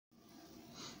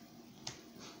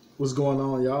What's going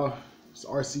on, y'all? It's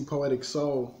RC Poetic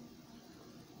Soul,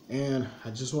 and I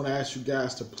just want to ask you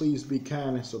guys to please be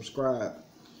kind and subscribe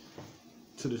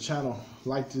to the channel.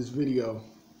 Like this video,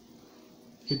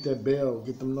 hit that bell,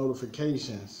 get them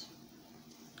notifications.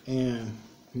 And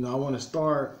I want to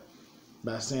start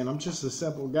by saying I'm just a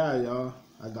simple guy, y'all.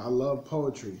 I love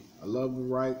poetry. I love to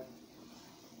write.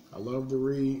 I love to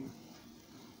read.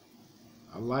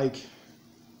 I like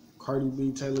Cardi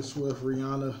B, Taylor Swift,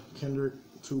 Rihanna, Kendrick,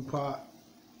 Tupac,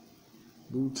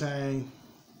 Wu-Tang,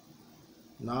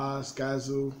 Nas,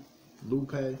 Skyzoo,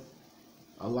 Lupe.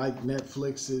 I like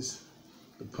Netflix's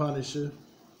The Punisher.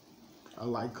 I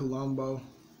like Columbo,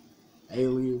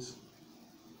 Alias,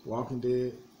 Walking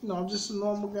Dead. I'm just a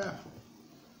normal guy.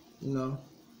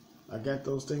 I got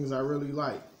those things I really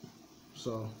like.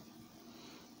 So,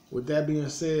 with that being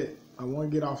said, I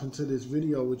want to get off into this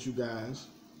video with you guys.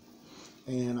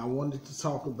 And I wanted to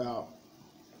talk about,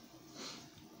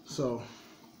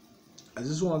 I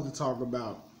just wanted to talk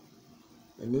about,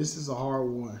 and this is a hard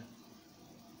one,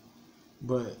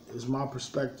 but it's my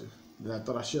perspective that I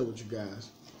thought I'd share with you guys.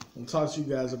 I'm talk to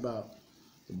you guys about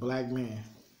the black man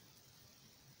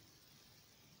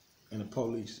and the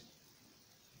police.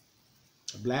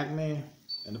 A black man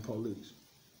and the police.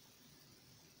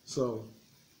 So,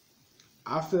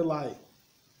 I feel like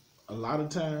a lot of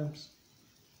times,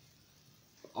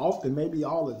 often, maybe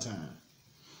all the time,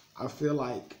 I feel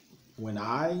like when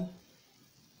I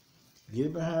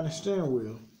get behind the steering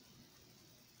wheel,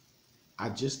 I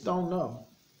just don't know.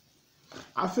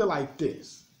 I feel like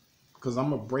this, because I'm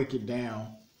going to break it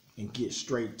down and get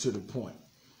straight to the point.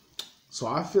 So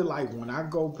I feel like when I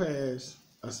go past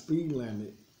a speed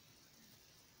limit,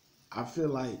 I feel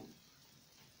like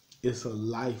it's a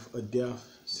life or death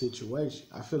situation.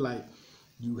 I feel like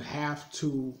you have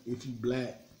to, if you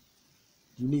black,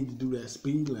 you need to do that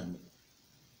speed limit.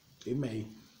 It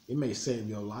may save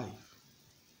your life.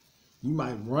 You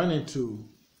might run into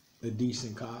a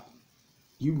decent cop.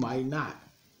 You might not.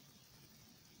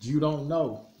 You don't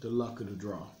know the luck of the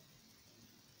draw.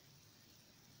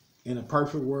 In a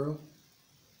perfect world,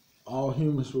 all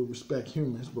humans will respect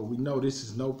humans, but we know this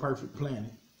is no perfect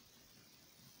planet.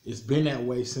 It's been that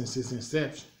way since its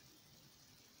inception.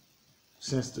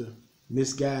 Since the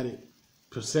misguided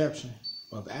perception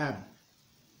of Adam.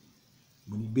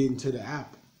 When he bit into the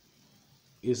apple.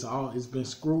 It's been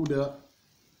screwed up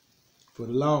for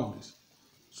the longest.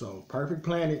 So perfect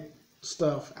planet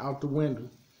stuff out the window.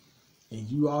 And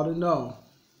you ought to know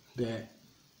that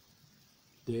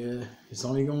it's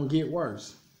only going to get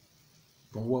worse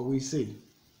from what we see.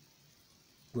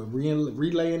 But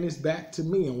relaying this back to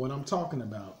me and what I'm talking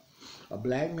about. A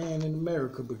black man in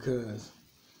America, because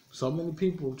so many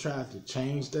people try to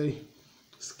change their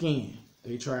skin.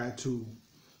 They try to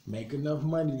make enough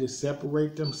money to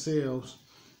separate themselves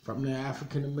from the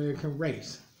African American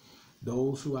race.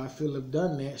 Those who I feel have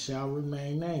done that shall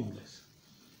remain nameless.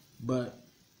 But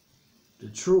the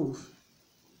truth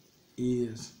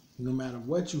is, no matter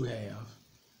what you have,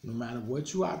 no matter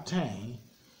what you obtain,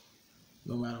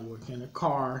 no matter what kind of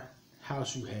car,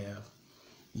 house you have,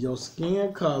 your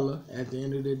skin color, at the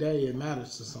end of the day, it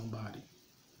matters to somebody.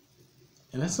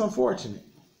 And that's unfortunate.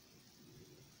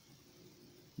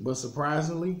 But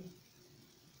surprisingly,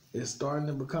 it's starting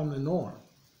to become the norm.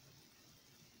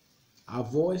 Our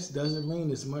voice doesn't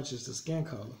mean as much as the skin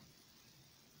color.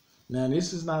 Now,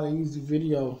 this is not an easy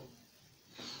video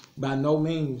by no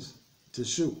means to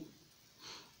shoot.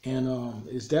 And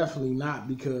it's definitely not,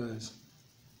 because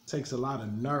it takes a lot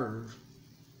of nerve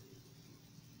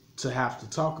to have to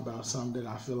talk about something that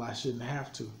I feel I shouldn't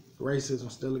have to.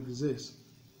 Racism still exists.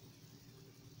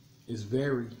 It's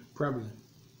very prevalent.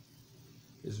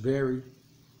 It's very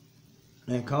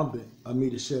incumbent of me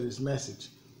to share this message.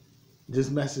 This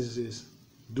message is,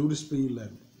 do the speed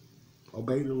limit.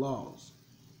 Obey the laws.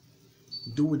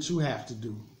 Do what you have to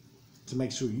do to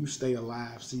make sure you stay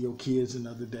alive. See your kids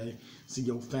another day. See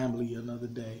your family another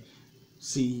day.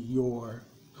 See your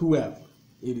whoever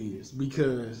it is.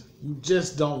 Because you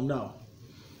just don't know.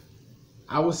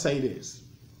 I would say this.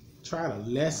 Try to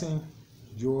lessen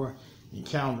your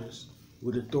encounters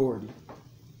with authority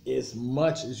as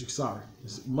much as you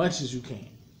can.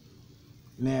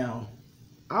 Now,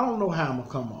 I don't know how I'm gonna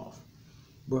come off,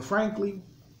 but frankly,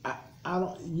 I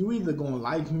don't. You either gonna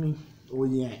like me or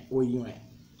you ain't, or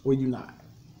you not.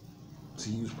 To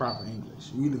use proper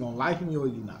English, you either gonna like me or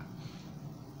you not.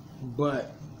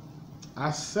 But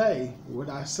I say what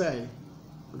I say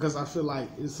because I feel like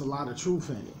it's a lot of truth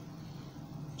in it.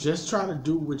 Just try to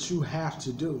do what you have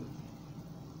to do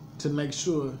to make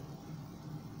sure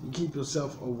you keep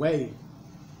yourself away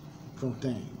from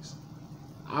things.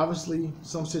 Obviously,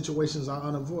 some situations are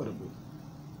unavoidable,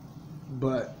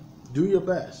 but do your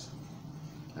best.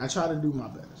 I try to do my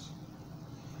best.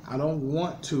 I don't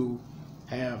want to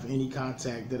have any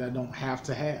contact that I don't have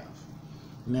to have.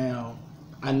 Now,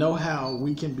 I know how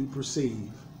we can be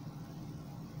perceived,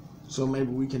 so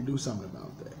maybe we can do something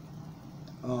about that.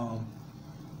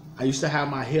 I used to have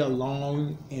my hair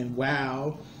long and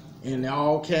wild and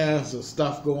all kinds of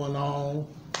stuff going on,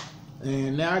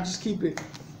 and now I just keep it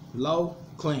low,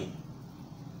 clean.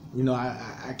 You know,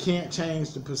 I can't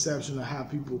change the perception of how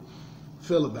people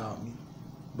feel about me,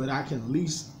 but I can at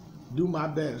least do my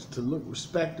best to look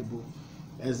respectable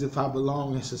as if I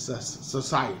belong in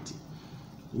society.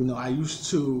 You know, I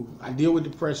deal with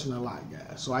depression a lot,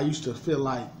 guys. So I used to feel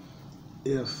like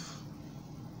if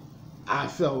I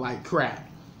felt like crap,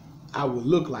 I would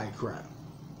look like crap.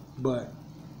 But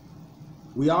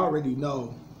we already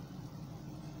know,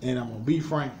 and I'm going to be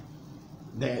frank,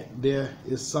 that there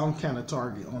is some kind of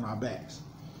target on our backs.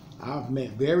 I've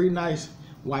met very nice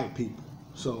white people,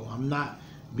 so I'm not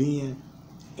being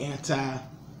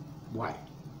anti-white.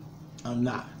 I'm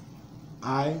not.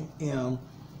 I am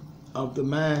of the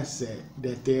mindset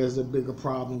that there's a bigger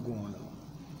problem going on.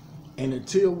 And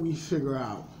until we figure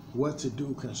out what to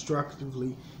do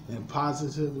constructively and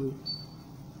positively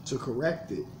to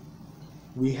correct it,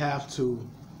 we have to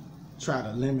try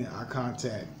to limit our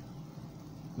contact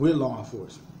with law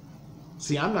enforcement.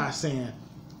 See, I'm not saying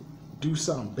do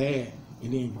something bad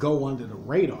and then go under the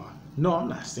radar. No, I'm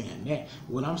not saying that.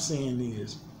 What I'm saying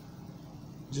is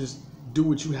just do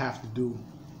what you have to do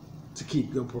to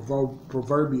keep your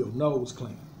proverbial nose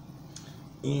clean.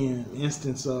 In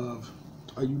instance of,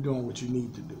 are you doing what you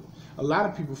need to do? A lot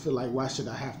of people feel like, why should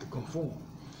I have to conform?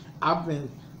 I've been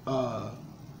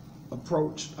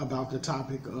approached about the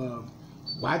topic of,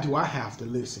 why do I have to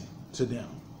listen to them?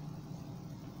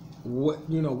 What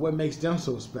makes them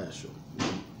so special?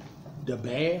 The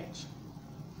badge?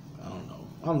 I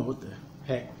don't know what the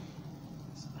heck.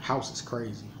 House is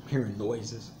crazy. I'm hearing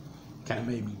noises. Kind of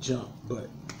made me jump. But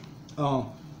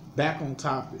back on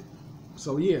topic.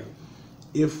 So yeah,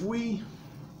 if we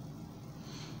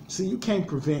see, you can't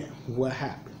prevent what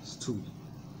happens to you.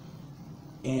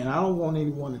 And I don't want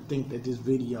anyone to think that this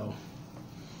video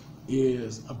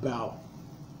is about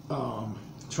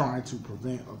trying to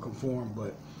prevent or conform,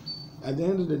 but at the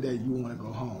end of the day, you want to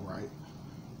go home, right?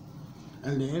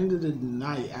 At the end of the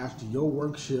night, after your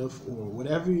work shift or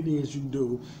whatever it is you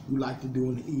do, you like to do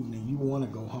in the evening, you want to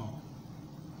go home.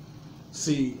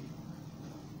 See,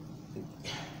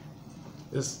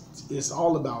 it's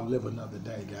all about live another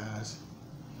day, guys.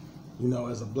 You know,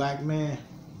 as a black man,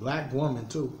 black woman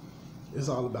too, it's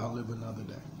all about live another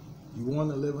day. You want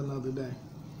to live another day,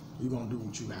 you're going to do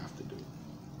what you have to do.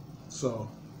 So,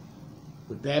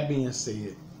 with that being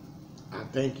said, I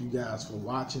thank you guys for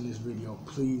watching this video.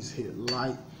 Please hit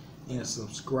like and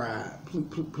subscribe.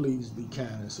 Please be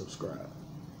kind and subscribe.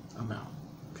 I'm out.